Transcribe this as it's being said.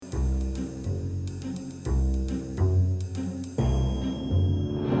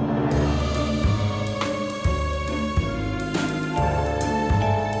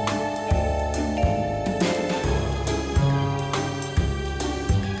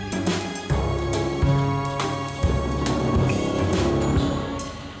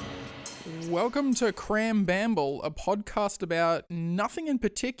welcome to Cram Bamble, a podcast about nothing in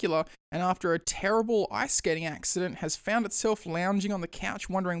particular, and after a terrible ice skating accident has found itself lounging on the couch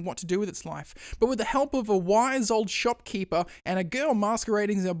wondering what to do with its life. But with the help of a wise old shopkeeper and a girl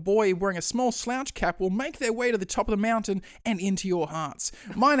masquerading as a boy wearing a small slouch cap will make their way to the top of the mountain and into your hearts.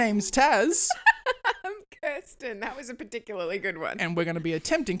 My name's Taz. I'm Kirsten. That was a particularly good one. And we're going to be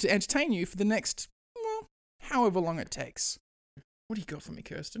attempting to entertain you for the next, well, however long it takes. What do you got for me,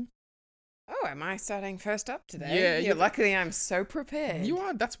 Kirsten? Oh, am I starting first up today? Yeah. Luckily, I'm so prepared. You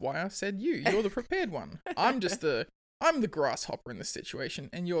are. That's why I said you. You're the prepared one. I'm the grasshopper in this situation,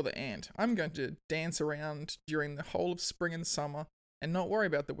 and you're the ant. I'm going to dance around during the whole of spring and summer and not worry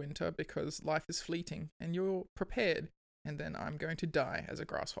about the winter because life is fleeting, and you're prepared. And then I'm going to die as a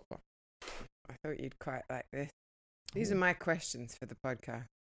grasshopper. I thought you'd quite like this. These are my questions for the podcast.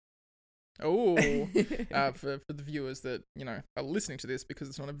 Oh, for the viewers that, are listening to this because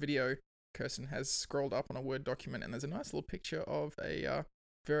it's not a video, Kirsten has scrolled up on a Word document and there's a nice little picture of a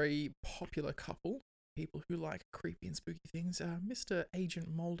very popular couple, people who like creepy and spooky things, Mr. Agent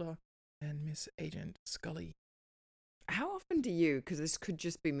Mulder and Miss Agent Scully. How often do you, because this could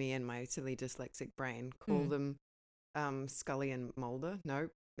just be me and my silly dyslexic brain, call them Scully and Mulder? No,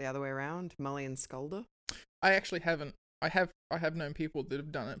 the other way around, Mully and Sculder? I actually haven't. I have known people that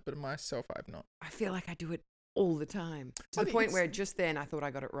have done it, but myself I have not. I feel like I do it all the time. To the point where just then I thought I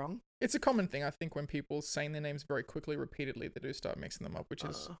got it wrong. It's a common thing, I think, when people saying their names very quickly, repeatedly, they do start mixing them up, which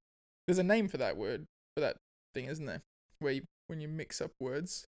is... There's a name for that word, for that thing, isn't there? Where when you mix up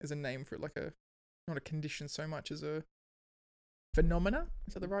words, there's a name for it, like not a condition so much as a phenomena?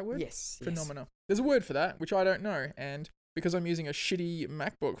 Is that the right word? Yes. Phenomena. There's a word for that, which I don't know, and... because I'm using a shitty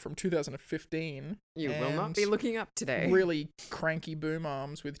MacBook from 2015. You will not be looking up today. Really cranky boom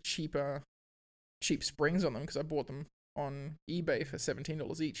arms with cheap springs on them because I bought them on eBay for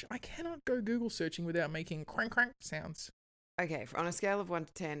 $17 each. I cannot go Google searching without making crank sounds. Okay, on a scale of 1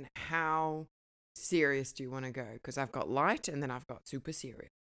 to 10, how serious do you want to go? Because I've got light and then I've got super serious.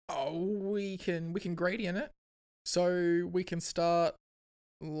 Oh, we can gradient it. So we can start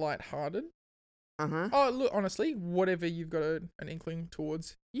lighthearted. Oh, look, honestly, whatever you've got an inkling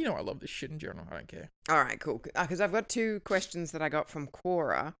towards. I love this shit in general. I don't care. All right, cool. Because I've got 2 questions that I got from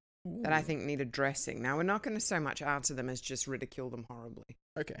Quora that I think need addressing. Now, we're not going to so much answer them as just ridicule them horribly.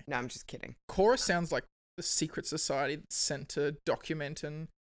 Okay. No, I'm just kidding. Quora sounds like the secret society that's sent to document and,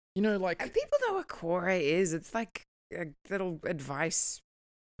 like... And people know what Quora is. It's like a little advice.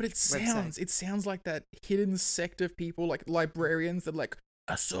 But it sounds like that hidden sect of people, like librarians that like,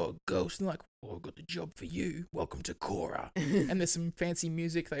 I saw a ghost and like, well, I've got the job for you. Welcome to Quora. And there's some fancy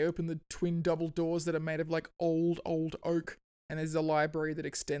music. They open the twin double doors that are made of like old oak. And there's a library that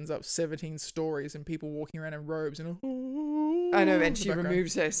extends up 17 stories and people walking around in robes and I know, and she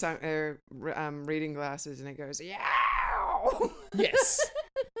removes her reading glasses and it goes, yow! Yes.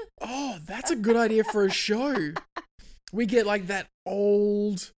 Oh, that's a good idea for a show. We get like that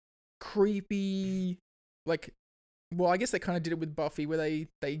old, creepy, like... Well, I guess they kind of did it with Buffy, where they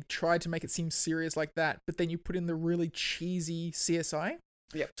tried to make it seem serious like that, but then you put in the really cheesy CSI.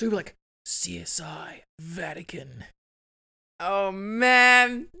 Yep. So you'd be like, CSI, Vatican. Oh,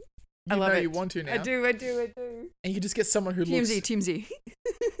 man. I love it. You want to now. I do. And you can just get someone who looks... TMZ.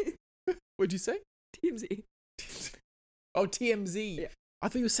 What'd you say? TMZ. Oh, TMZ. Yeah. I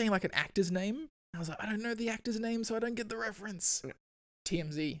thought you were saying like an actor's name. I was like, I don't know the actor's name, so I don't get the reference. No.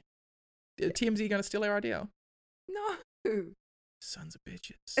 TMZ. TMZ going to steal our idea? No. Sons of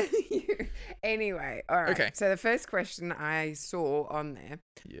bitches. Anyway, all right. Okay. So the first question I saw on there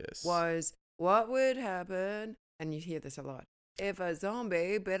was, what would happen, and you hear this a lot, if a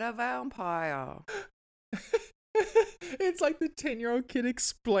zombie bit a vampire? It's like the 10-year-old kid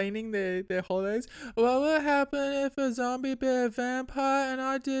explaining their holidays. What would happen if a zombie bit a vampire and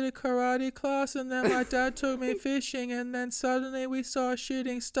I did a karate class and then my dad took me fishing and then suddenly we saw a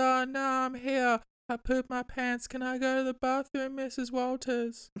shooting star and now I'm here. I pooped my pants. Can I go to the bathroom, Mrs.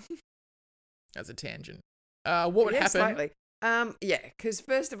 Walters? That's a tangent. What would happen? Slightly. Because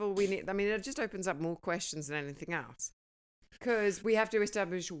first of all, it just opens up more questions than anything else. Because we have to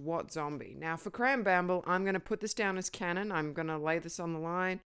establish what zombie. Now, for Cram Bamble, I'm going to put this down as canon. I'm going to lay this on the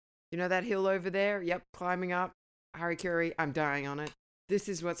line. You know that hill over there? Yep, climbing up. Harakiri, I'm dying on it. This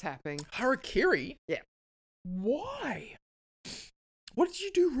is what's happening. Harakiri? Yeah. Why? What did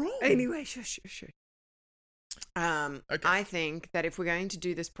you do wrong? Anyway, shush. Okay. I think that if we're going to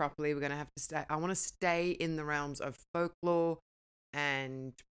do this properly, we're going to have to stay. I want to stay in the realms of folklore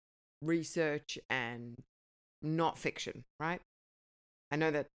and research and not fiction, right? I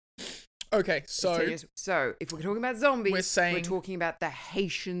know that. Okay, so if we're talking about zombies, we're talking about the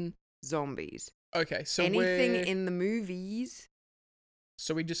Haitian zombies. Okay, so Anything in the movies.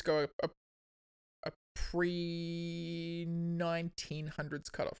 So we just go a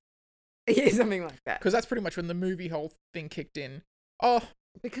pre-1900s cutoff. Yeah, something like that. Because that's pretty much when the movie whole thing kicked in. Oh,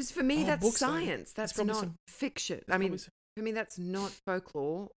 Because for me, that's books, though. science. That's probably not some- fiction. I mean, for me, that's not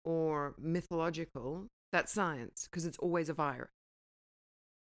folklore or mythological. That's science because it's always a virus.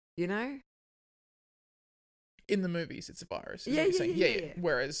 You know? in the movies, it's a virus. is Yeah, what you're yeah, saying. yeah.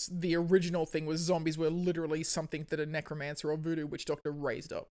 Whereas the original thing was zombies were literally something that a necromancer or voodoo witch doctor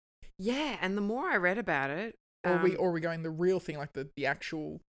raised up. Yeah, and the more I read about it, Or are we going the real thing, like the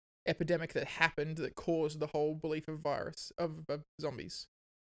actual epidemic that happened that caused the whole belief of virus of zombies?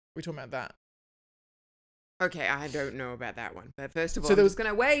 We're talking about that. okay, I don't know about that one. But first of all, So I'm there was- just going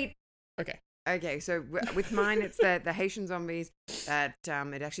to wait. Okay. Okay, so with mine, it's the Haitian zombies that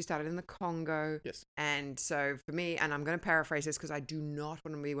it actually started in the Congo. Yes. And so for me, and I'm going to paraphrase this because I do not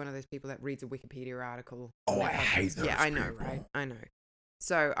want to be one of those people that reads a Wikipedia article. Oh, I hate those Yeah, I know, people. right? I know.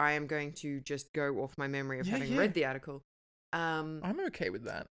 So I am going to just go off my memory of having read the article. I'm okay with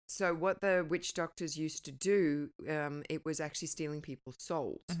that. So what the witch doctors used to do, it was actually stealing people's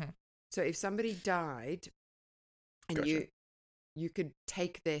souls. Mhm. So if somebody died, and Gotcha. you could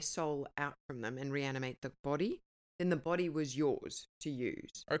take their soul out from them and reanimate the body, then the body was yours to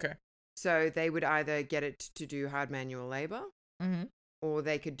use. Okay. So they would either get it to do hard manual labor, Mm-hmm. or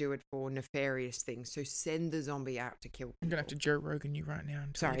they could do it for nefarious things. So send the zombie out to kill people. I'm going to have to Joe Rogan you right now.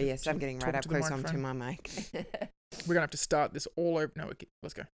 And tell you Sorry, to yes, I'm getting talk right up to the close onto microphone. my mic. We're going to have to start this all over. No, okay,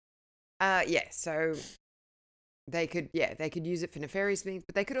 let's go. Yeah, so they could use it for nefarious means,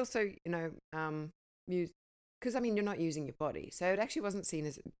 but they could also, use, because, I mean, you're not using your body. So it actually wasn't seen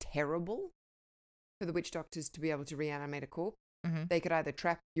as terrible for the witch doctors to be able to reanimate a corpse. Mm-hmm. They could either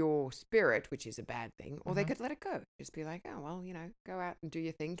trap your spirit, which is a bad thing, or they Mhm. could let it go. Just be like, oh, well, go out and do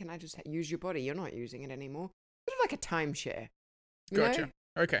your thing. Can I just use your body? You're not using it anymore. Sort of like a timeshare. You Gotcha.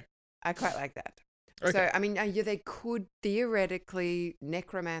 know? Okay. I quite like that. Okay. So, I mean, yeah, they could theoretically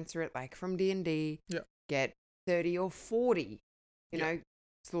necromancer it, like from D&D, Yeah. get 30 or 40, Yeah.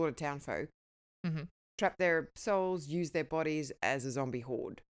 slaughtered town folk, Mhm. trap their souls, use their bodies as a zombie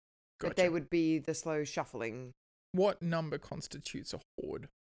horde. But they Gotcha. would be the slow shuffling. What number constitutes a horde?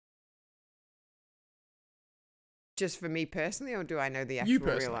 Just for me personally, or do I know the actual You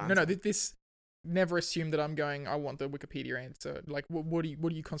real personally? answer? No. This. Never assume that I'm going. I want the Wikipedia answer. Like, what do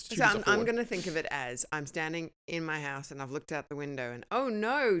you constitute So as a horde? I'm going to think of it as I'm standing in my house and I've looked out the window and, oh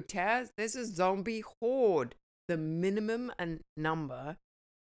no, Taz, there's a zombie horde. The minimum number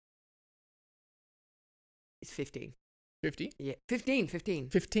is 15. 50? Yeah, 15.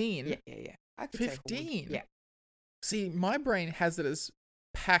 15? Yeah. I could say horde. 15? Yeah. See, my brain has it as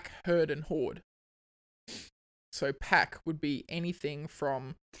pack, herd, and horde. So pack would be anything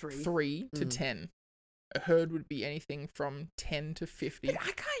from 3 to 10. A herd would be anything from 10 to 50. But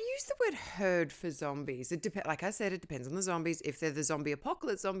I can't use the word herd for zombies. It depends. Like I said, it depends on the zombies. If they're the zombie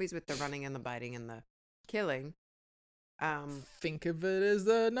apocalypse zombies with the running and the biting and the killing, Think of it as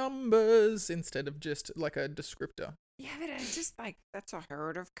the numbers instead of just like a descriptor. yeah, but it's just like that's a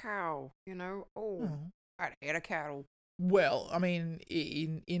herd of cow. Oh, I'd hate a cattle. Well, I mean,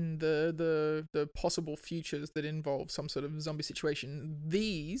 in the possible futures that involve some sort of zombie situation,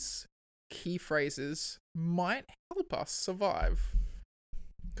 these key phrases might help us survive.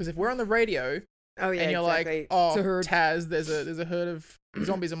 Because if we're on the radio Oh yeah, and you're exactly. like, "Oh, It's a herd. Taz, there's a herd of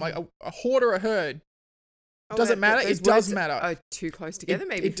zombies," I'm like, "A horde or a herd?" Oh, Does it matter? those It does words matter. Are too close together,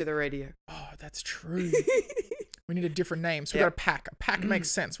 maybe it- for the radio. Oh, that's true. We need a different name. So we Yep. got a pack. A pack makes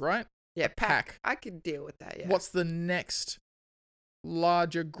sense, right? Yeah, pack. I could deal with that. Yeah. What's the next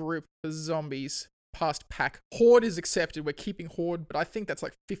larger group of zombies past pack? Horde is accepted. We're keeping horde, but I think that's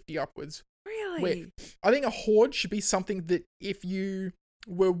like 50 upwards. really? I think a horde should be something that if you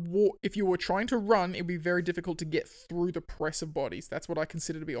were trying to run, it'd be very difficult to get through the press of bodies. That's what I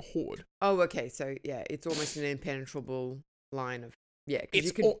consider to be a horde. Oh, okay. So yeah, it's almost an impenetrable line of because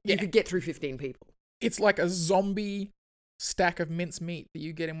It's you could get through 15 people. It's like a zombie stack of minced meat that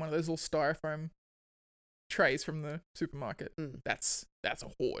you get in one of those little styrofoam trays from the supermarket. Mm. That's a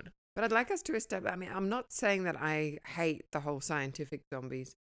horde. But I'd like us to establish. I mean, I'm not saying that I hate the whole scientific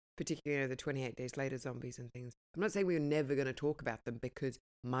zombies, particularly the 28 days later zombies and things. I'm not saying we're never going to talk about them because,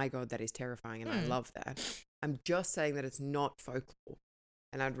 my God, that is terrifying and I love that. I'm just saying that it's not folklore.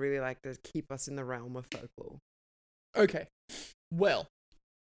 And I'd really like to keep us in the realm of folklore. Okay. Well,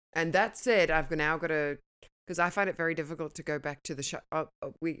 And that said, I've now got to, because I find it very difficult to go back to the,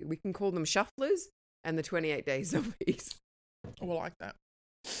 we can call them shufflers and the 28 day zombies. I like that.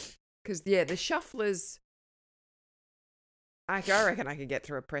 Because, yeah, the shufflers, I reckon I could get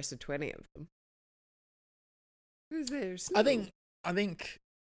through a press of 20 of them. Who's there? I think.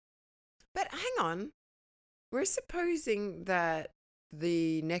 But hang on. We're supposing that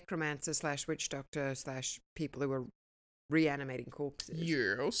the necromancer / witch doctor / people who are reanimating corpses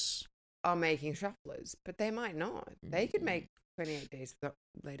Yes. are making shufflers, but they might not. They could make 28 days the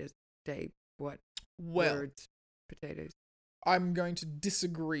latest day. What? Well, Words, potatoes. I'm going to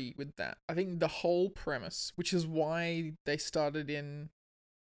disagree with that. I think the whole premise, which is why they started in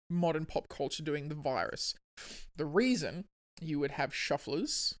modern pop culture doing the virus, the reason you would have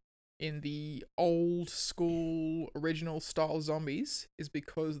shufflers in the old school original style zombies is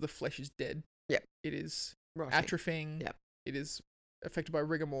because the flesh is dead. Yep. It is Rotting. atrophying. Yep. It is affected by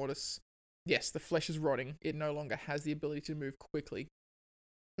rigor mortis. Yes, the flesh is rotting. It no longer has the ability to move quickly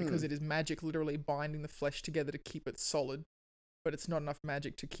because it is magic literally binding the flesh together to keep it solid, but it's not enough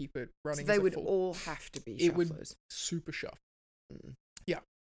magic to keep it running. So they as a would full. all have to be It would shufflers. super shuff. Mm. Yeah.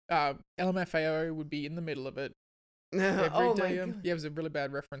 LMFAO would be in the middle of it. Oh my Yeah, God. it was a really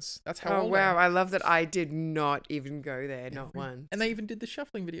bad reference. That's how Oh old wow, I I love that I did not even go there, am. not once. And they even did the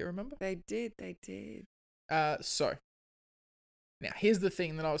shuffling video, remember? They did. So now here's the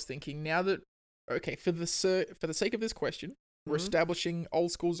thing that I was thinking. Now that for the sake of this question, we're Mhm. establishing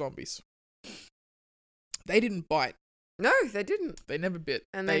old school zombies. They didn't bite. No, they didn't. They never bit.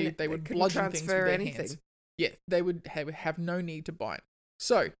 And they they would couldn't bludgeon things with transfer their anything. hands. Yeah, they would have no need to bite.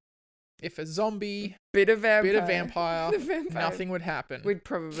 So if a zombie Bit of vampire. vampire, The vampire nothing would happen. We'd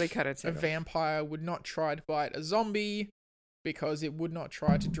probably cut its A head off. vampire would not try to bite a zombie because it would not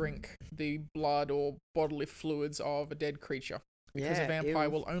try to drink the blood or bodily fluids of a dead creature. Because a Yeah, vampire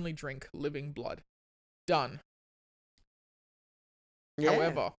ew. will only drink living blood. Done. Yeah.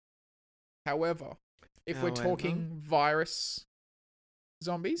 However, if we're However. talking virus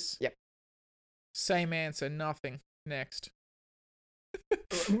zombies, Yep. Same answer, nothing. Next.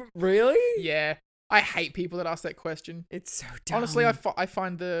 Really? Yeah. I hate people that ask that question. It's so dumb. Honestly, I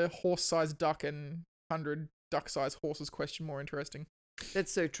find the horse-sized duck and 100 duck-sized horses question more interesting.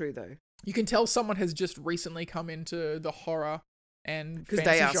 That's so true, though. You can tell someone has just recently come into the horror and 'Cause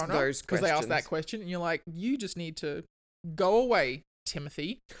fantasy they ask genre those because they ask that questions. question, and you're like, you just need to go away,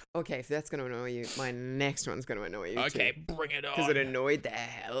 Timothy. Okay, if that's going to annoy you, my next one's going to annoy you Okay, bring it on. Because it annoyed the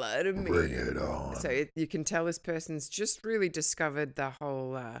hell out of me. Bring it on. So you can tell this person's just really discovered the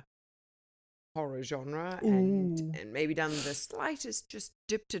whole horror genre Ooh. and maybe done the slightest, just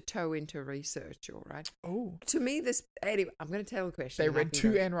dipped a toe into research, all right? Oh. To me, anyway, I'm going to tell a question. They and I read can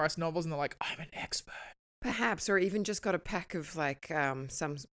two go- Anne Rice novels and they're like, I'm an expert. Perhaps, or even just got a pack of like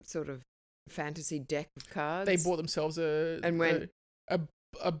some sort of fantasy deck of cards. They bought themselves And when-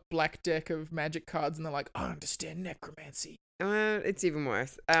 a black deck of magic cards and they're like, I understand necromancy. It's even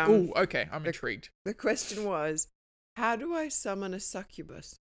worse. Oh, okay. I'm intrigued. The question was, how do I summon a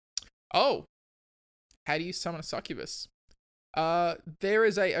succubus? Oh. How do you summon a succubus? There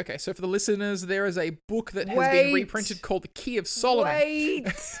is okay, so for the listeners, there is a book that has been Wait. reprinted called The Key of Solomon. Wait!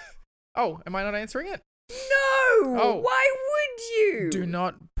 Oh, am I not answering it? No! Oh. Why would you? Do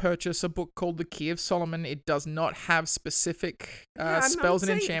not purchase a book called The Key of Solomon. It does not have specific Yeah, I'm not spells and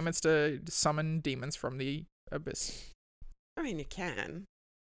saying- enchantments to summon demons from the abyss. I mean, you can.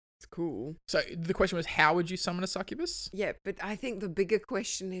 It's cool. So the question was, how would you summon a succubus? Yeah, but I think the bigger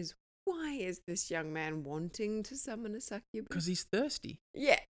question is, why is this young man wanting to summon a succubus? Because he's thirsty.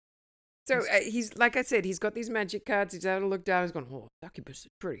 Yeah. So he's like I said, he's got these magic cards. He's had a look down. He's gone, oh, succubus is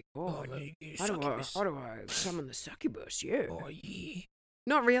pretty cool. How do I summon the succubus? Yeah. Oh, yeah.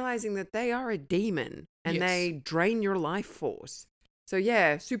 Not realizing that they are a demon and Yes. they drain your life force. So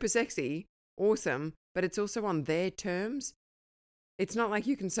yeah, super sexy, awesome, but it's also on their terms. It's not like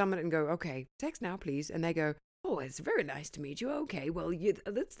you can summon it and go, okay, sex now, please, and they go, oh, it's very nice to meet you. Okay, well,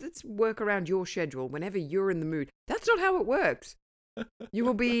 let's work around your schedule whenever you're in the mood. That's not how it works. You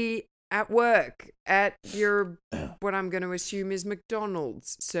will be at work at your, what I'm going to assume is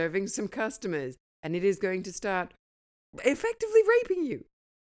McDonald's, serving some customers, and it is going to start effectively raping you.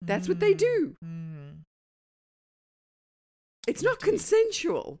 That's what they do. Mm. It's not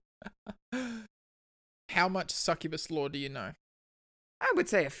consensual. How much succubus lore do you know? I would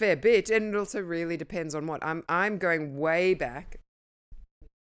say a fair bit, and it also really depends on what. I'm going way back.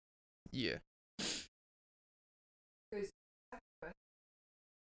 Yeah.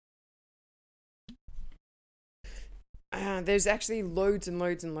 There's actually loads and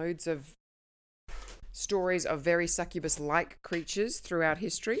loads and loads of stories of very succubus-like creatures throughout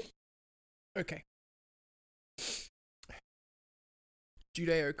history. Okay.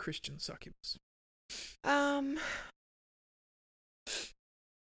 Judeo-Christian succubus.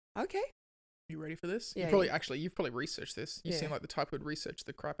 Okay. You ready for this? Yeah, You've probably researched this. You Yeah. seem like the type who would research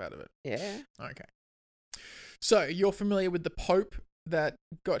the crap out of it. Yeah. Okay. So you're familiar with the Pope that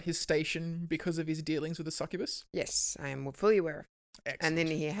got his station because of his dealings with the succubus? Yes, I am fully aware of. Excellent. And then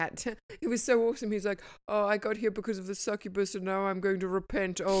he had to, it was so awesome. He's like, oh, I got here because of the succubus and now I'm going to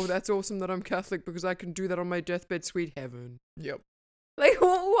repent. Oh, that's awesome that I'm Catholic because I can do that on my deathbed, sweet heaven. Yep. Like,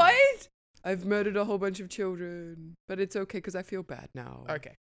 what? I've murdered a whole bunch of children, but it's okay because I feel bad now.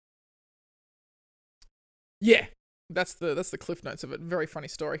 Okay. Yeah, that's the cliff notes of it. Very funny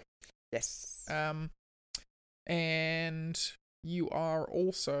story. Yes. And you are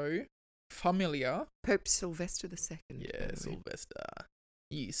also familiar. Pope Sylvester II. Yeah, Sylvester.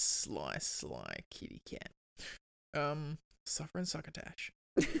 You sly kitty cat. Suffering succotash.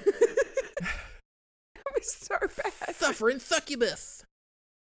 That was so bad. Suffering succubus.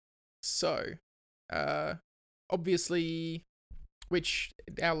 So, obviously, which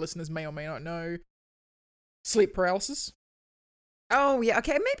our listeners may or may not know, sleep paralysis. Oh, yeah.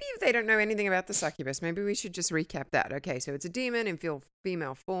 Okay, maybe if they don't know anything about the succubus, maybe we should just recap that. Okay, so it's a demon in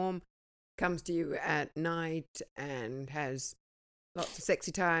female form, comes to you at night and has lots of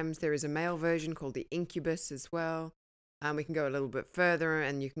sexy times. There is a male version called the incubus as well. We can go a little bit further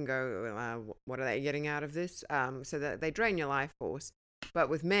and you can go, what are they getting out of this? So that they drain your life force. But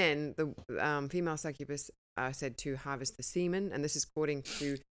with men, the female succubus are said to harvest the semen, and this is according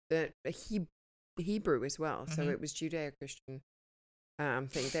to the Hebrew as well. So it was Judeo-Christian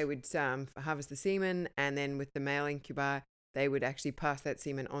thing. They would harvest the semen, and then with the male incubi, they would actually pass that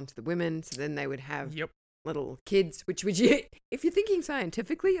semen on to the women. So then they would have little kids, which would you, if you're thinking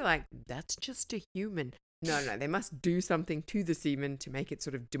scientifically, you're like, that's just a human. No, they must do something to the semen to make it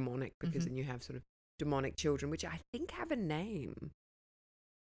sort of demonic, because then you have sort of demonic children, which I think have a name.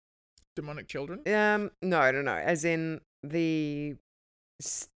 Demonic children? No. As in the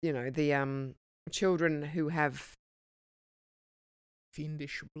children who have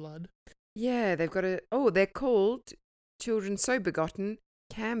Fiendish blood. Yeah, they've got they're called children so begotten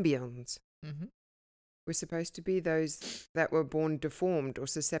cambions. We're supposed to be those that were born deformed or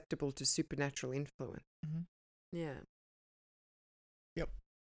susceptible to supernatural influence. Yeah. Yep.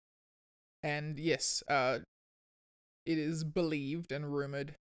 And yes, it is believed and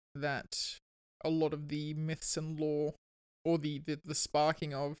rumored that a lot of the myths and lore, or the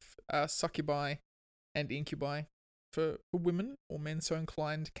sparking of succubi and incubi for women or men so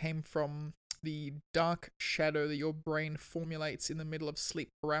inclined, came from the dark shadow that your brain formulates in the middle of sleep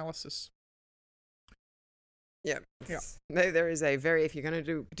paralysis. Yeah. Yeah. There is if you're going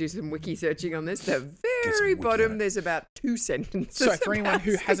to do some wiki searching on this, the very bottom, there's about 2 sentences. So for anyone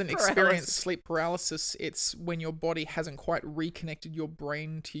who hasn't sleep experienced paralysis. sleep paralysis, it's when your body hasn't quite reconnected your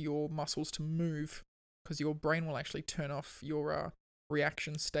brain to your muscles to move, because your brain will actually turn off your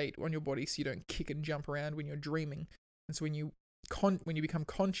reaction state on your body so you don't kick and jump around when you're dreaming. And so when you become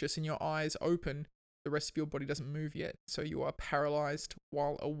conscious and your eyes open, the rest of your body doesn't move yet. So you are paralyzed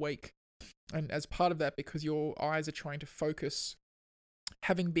while awake. And as part of that, because your eyes are trying to focus,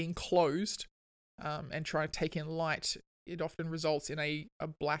 having been closed and trying to take in light, it often results in a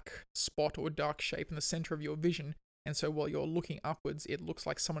black spot or dark shape in the center of your vision. And so while you're looking upwards, it looks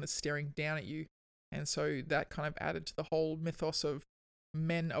like someone is staring down at you. And so that kind of added to the whole mythos of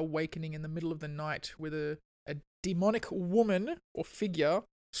men awakening in the middle of the night with a demonic woman or figure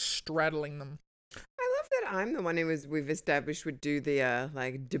straddling them. I love that I'm the one we've established would do the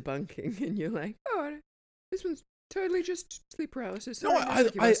debunking, and you're like, oh, this one's totally just sleep paralysis. No,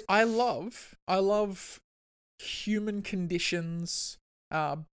 I love human conditions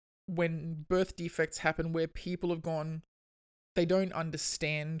when birth defects happen where people have gone, they don't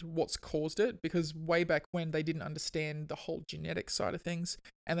understand what's caused it, because way back when they didn't understand the whole genetic side of things,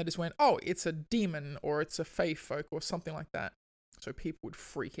 and they just went, oh, it's a demon or it's a fae folk or something like that. So people would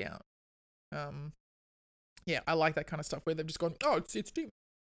freak out. Yeah, I like that kind of stuff where they've just gone, oh, it's demons.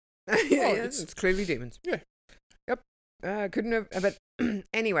 It's clearly demons. Yeah. Yep. Couldn't have. But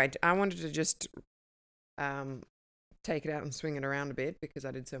anyway, I wanted to just take it out and swing it around a bit because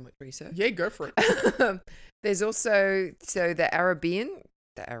I did so much research. Yeah, go for it. There's also the Arabian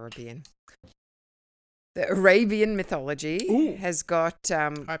mythology has got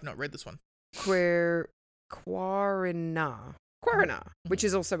I've not read this one. Quarina, which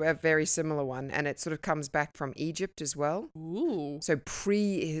is also a very similar one, and it sort of comes back from Egypt as well. Ooh. So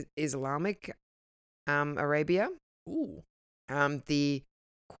pre-Islamic Arabia. Ooh. The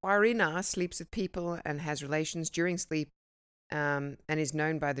Quarina sleeps with people and has relations during sleep, and is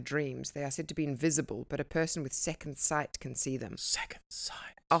known by the dreams. They are said to be invisible, but a person with second sight can see them. Second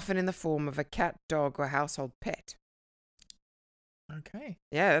sight. Often in the form of a cat, dog, or household pet. Okay.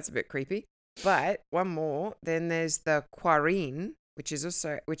 Yeah, that's a bit creepy. But one more. Then there's the Quarin, which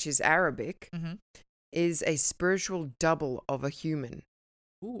is Arabic, Mm-hmm. is a spiritual double of a human,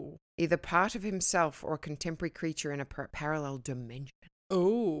 Ooh. either part of himself or a contemporary creature in a parallel dimension.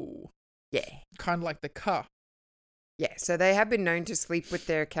 Oh. Yeah. Kind of like the Ka. Yeah, so they have been known to sleep with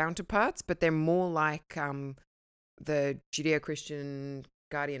their counterparts, but they're more like the Judeo-Christian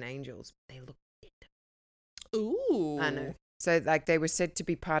guardian angels. They look dead. Ooh. I know. So like they were said to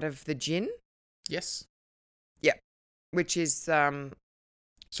be part of the jinn, Yes. which is So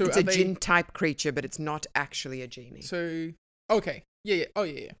it's are a they, jinn type creature, but it's not actually a genie. So okay. Yeah. Oh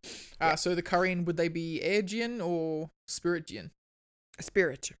yeah. Yeah. So the Karin, would they be air jinn or spirit jinn? A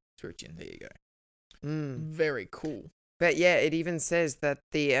spirit. Spirit jinn. There you go. Mm. Very cool. But yeah, it even says that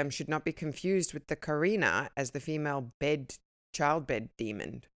the should not be confused with the Karina as the female childbed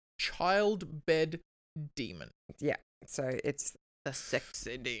demon. Child bed demon. So it's the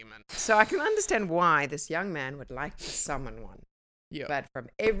sexy demon. So I can understand why this young man would like to summon one. Yeah. But from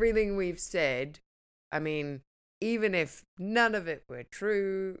everything we've said, I mean, even if none of it were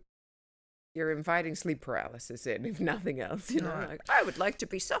true, you're inviting sleep paralysis in, if nothing else. You know, Right. like, I would like to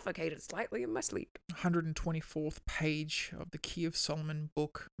be suffocated slightly in my sleep. 124th page of the Key of Solomon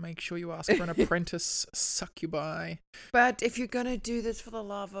book. Make sure you ask for an apprentice succubi. But if you're going to do this for the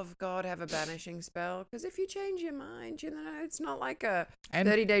love of God, have a banishing spell. Because if you change your mind, you know, it's not like a And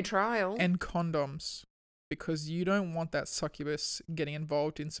 30-day trial. and condoms. Because you don't want that succubus getting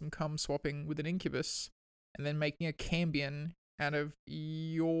involved in some cum swapping with an incubus and then making a cambion out of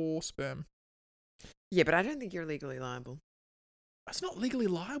your sperm. Yeah, but I don't think you're legally liable. It's not legally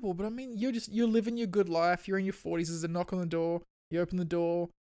liable, but I mean, you're living your good life. You're in your 40s. There's a knock on the door. You open the door.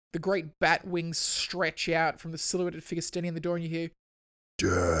 The great bat wings stretch out from the silhouetted figure standing in the door, and you hear,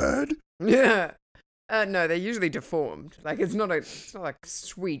 "Dad." Yeah. No, they're usually deformed. Like it's not like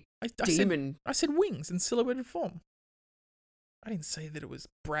sweet I demon. said wings in silhouetted form. I didn't say that it was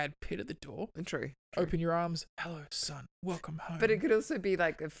Brad Pitt at the door. True. Open your arms. Hello, son. Welcome home. But it could also be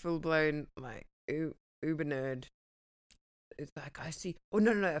like a full blown like uber nerd. It's like I see. Oh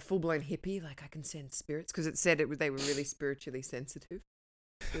no, a full blown hippie. Like I can sense spirits because it said they were really spiritually sensitive.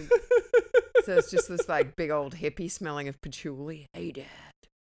 So it's just this like big old hippie smelling of patchouli. Hey dad,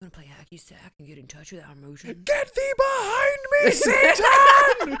 I'm gonna play hacky sack and get in touch with our emotions. Get thee behind me,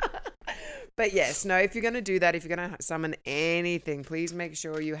 Satan! But yes, no, if you're going to do that, if you're going to summon anything, please make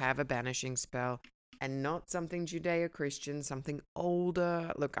sure you have a banishing spell and not something Judeo-Christian, something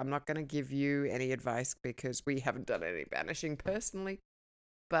older. Look, I'm not going to give you any advice because we haven't done any banishing personally.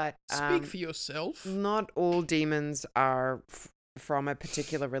 But Speak for yourself. not all demons are from a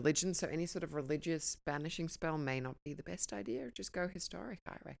particular religion, so any sort of religious banishing spell may not be the best idea. Just go historic,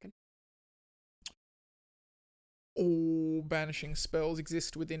 I reckon. All banishing spells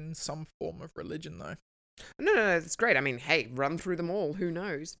exist within some form of religion, though. No, that's great. I mean, hey, run through them all. Who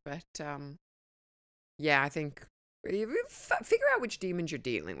knows? But yeah, I think you figure out which demons you're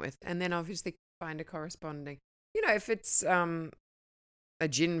dealing with, and then obviously find a corresponding. You know, if it's a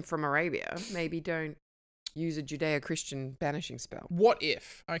jinn from Arabia, maybe don't use a Judeo-Christian banishing spell. What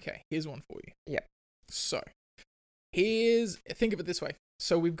if? Okay, here's one for you. Yep. So, think of it this way.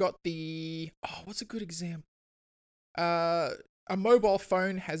 So we've got what's a good example? A mobile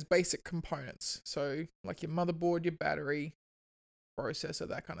phone has basic components. So, like your motherboard, your battery, processor,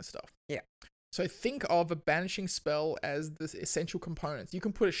 that kind of stuff. Yeah. So think of a banishing spell as the essential components. You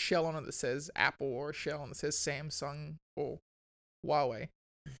can put a shell on it that says Apple or a shell on it that says Samsung or Huawei.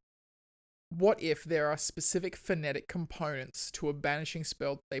 What if there are specific phonetic components to a banishing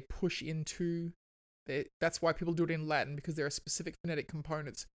spell that they push into? That's why people do it in Latin, because there are specific phonetic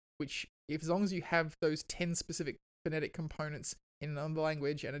components, which, as long as you have those 10 specific phonetic components in another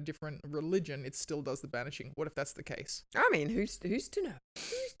language and a different religion, it still does the banishing. What if that's the case? I mean, who's to know?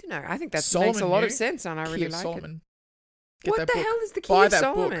 Who's to know? I think that Solomon makes a lot knew. of sense, and I Key really of like Solomon. it. Get What that the book. hell is the Key Buy of that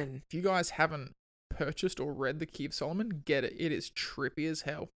Solomon? book. If you guys haven't purchased or read the Key of Solomon, get it. It is trippy as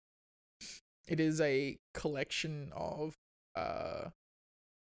hell. It is a collection of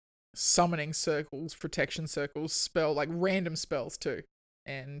summoning circles, protection circles, like random spells too.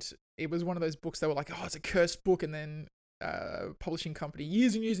 And it was one of those books that were like, oh, it's a cursed book, and then publishing company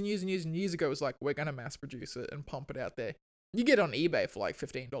years ago was like, we're gonna mass produce it and pump it out there. You get it on eBay for like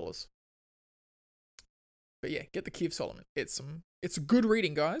 $15. But yeah, get the Key of Solomon. It's good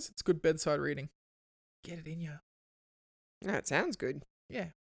reading, guys. It's good bedside reading. Get it in you. No, it sounds good. Yeah.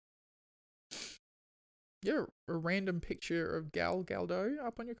 Yeah, a random picture of Gal Gadot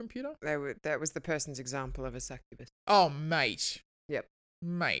up on your computer? That was the person's example of a succubus. Oh, mate. Yep.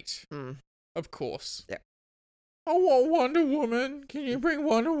 Mate. Mm. Of course. Yep. I want Wonder Woman. Can you bring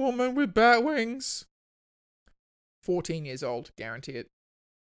Wonder Woman with bat wings? 14 years old, guarantee it.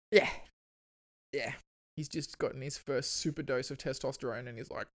 Yeah. Yeah. He's just gotten his first super dose of testosterone and he's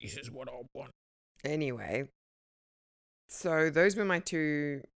like, this is what I want. Anyway, so those were my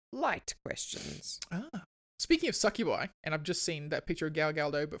 2 light questions. Speaking of succubi, and I've just seen that picture of Gal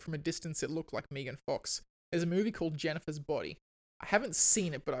Gadot, but from a distance it looked like Megan Fox. There's a movie called Jennifer's Body. I haven't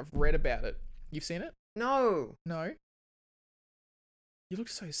seen it, but I've read about it. You've seen it? No. No? You look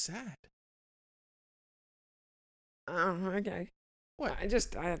so sad. Oh, okay. What? I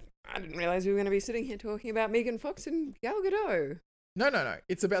didn't realize we were going to be sitting here talking about Megan Fox and Gal Gadot. No.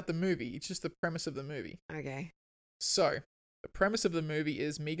 It's about the movie. It's just the premise of the movie. Okay. So, the premise of the movie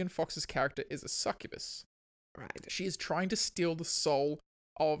is Megan Fox's character is a succubus. Right. She is trying to steal the soul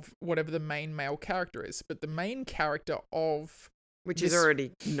of whatever the main male character is. But the main character of... Which is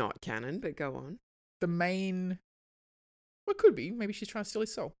already not canon, but go on. The main... What could be? Maybe she's trying to steal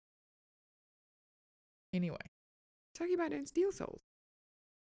his soul. Anyway. Succubi don't steal souls.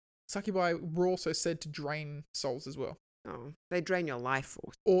 Succubi were also said to drain souls as well. Oh, they drain your life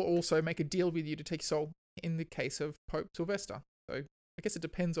force. Or also make a deal with you to take soul in the case of Pope Sylvester. So I guess it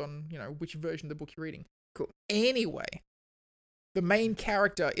depends on, which version of the book you're reading. Cool. Anyway, the main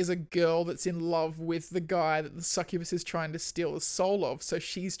character is a girl that's in love with the guy that the succubus is trying to steal the soul of, so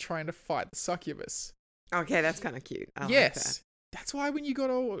she's trying to fight the succubus. Okay, that's kind of cute. I yes. like that. That's why when you got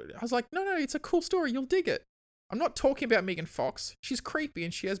all... I was like, no, it's a cool story. You'll dig it. I'm not talking about Megan Fox. She's creepy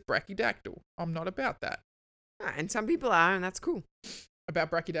and she has brachydactyl. I'm not about that. Ah, and some people are, and that's cool.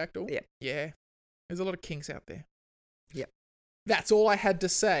 About brachydactyl? Yeah. Yeah. There's a lot of kinks out there. Yep. That's all I had to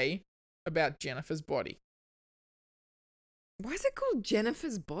say about Jennifer's Body. Why is it called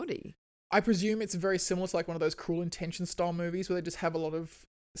Jennifer's Body? I presume it's very similar to like one of those Cruel Intentions style movies where they just have a lot of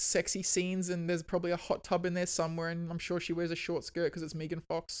sexy scenes and there's probably a hot tub in there somewhere and I'm sure she wears a short skirt because it's Megan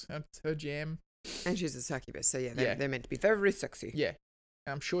Fox. It's her jam. And she's a succubus, so they're meant to be very sexy. Yeah.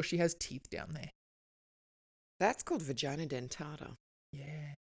 And I'm sure she has teeth down there. That's called vagina dentata.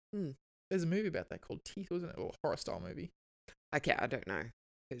 Yeah. Hmm. There's a movie about that called Teeth, wasn't it? Or a horror style movie. Okay, I don't know.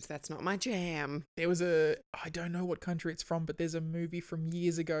 Because that's not my jam. There was I don't know what country it's from, but there's a movie from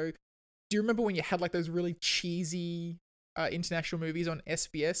years ago. Do you remember when you had like those really cheesy international movies on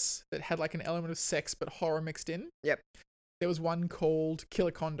SBS that had like an element of sex but horror mixed in? Yep. There was one called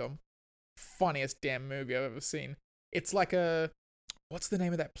Killer Condom. Funniest damn movie I've ever seen. It's like what's the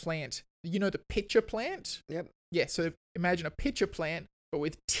name of that plant? You know, the pitcher plant? Yep. Yeah, so imagine a pitcher plant, but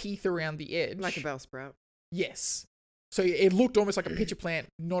with teeth around the edge. Like a bell sprout. Yes. So it looked almost like a pitcher plant,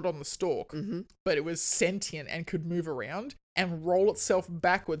 not on the stalk, mm-hmm. but it was sentient and could move around and roll itself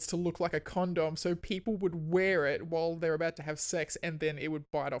backwards to look like a condom, so people would wear it while they're about to have sex, and then it would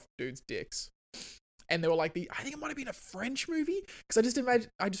bite off dudes' dicks. And they were like, I think it might have been a French movie, because I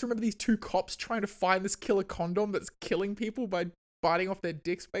just remember these 2 cops trying to find this killer condom that's killing people by biting off their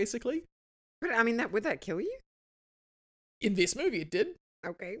dicks, basically. But I mean, would that kill you? In this movie, it did.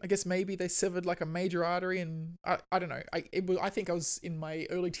 Okay. I guess maybe they severed like a major artery, and I don't know. I think I was in my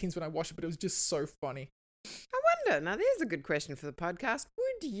early teens when I watched it, but it was just so funny. I wonder. Now, there's a good question for the podcast.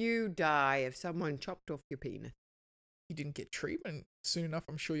 Would you die if someone chopped off your penis? You didn't get treatment soon enough,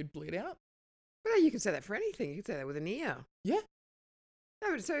 I'm sure you'd bleed out. Well, you can say that for anything. You can say that with an ear. Yeah.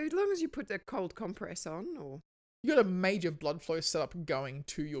 No, so as long as you put a cold compress on, or... You got a major blood flow setup going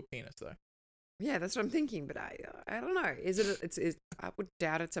to your penis, though. Yeah, that's what I'm thinking, but I don't know. Is it? I would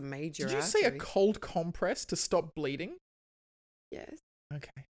doubt it's a major. Did you say a cold compress to stop bleeding? Yes.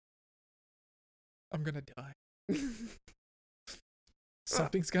 Okay. I'm gonna die.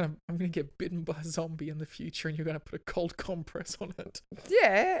 I'm gonna get bitten by a zombie in the future, and you're gonna put a cold compress on it.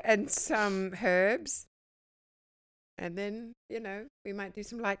 Yeah, and some herbs. And then, we might do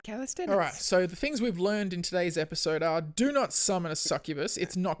some light calisthenics. All right, so the things we've learned in today's episode are: do not summon a succubus.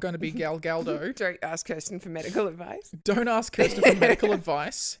 It's not going to be Gal Gadot. Don't ask Kirsten for medical advice. Don't ask Kirsten for medical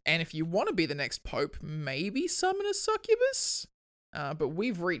advice. And if you want to be the next pope, maybe summon a succubus. But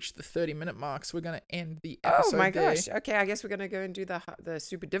we've reached the 30-minute mark, so we're going to end the episode. Oh my there. gosh! Okay, I guess we're going to go and do the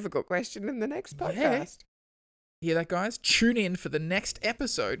super difficult question in the next podcast. Yeah. Hear that, guys? Tune in for the next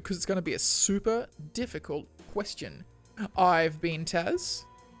episode because it's going to be a super difficult question. I've been Taz.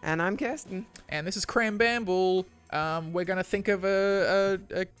 And I'm Kirsten. And this is Cram Bamble. We're going to think of a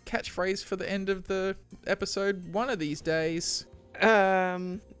catchphrase for the end of the episode one of these days.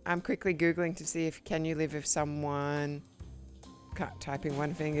 I'm quickly Googling to see can you live if someone typing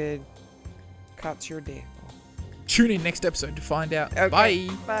one-fingered cuts your dick. Tune in next episode to find out. Okay.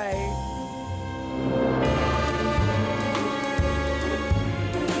 Bye. Bye.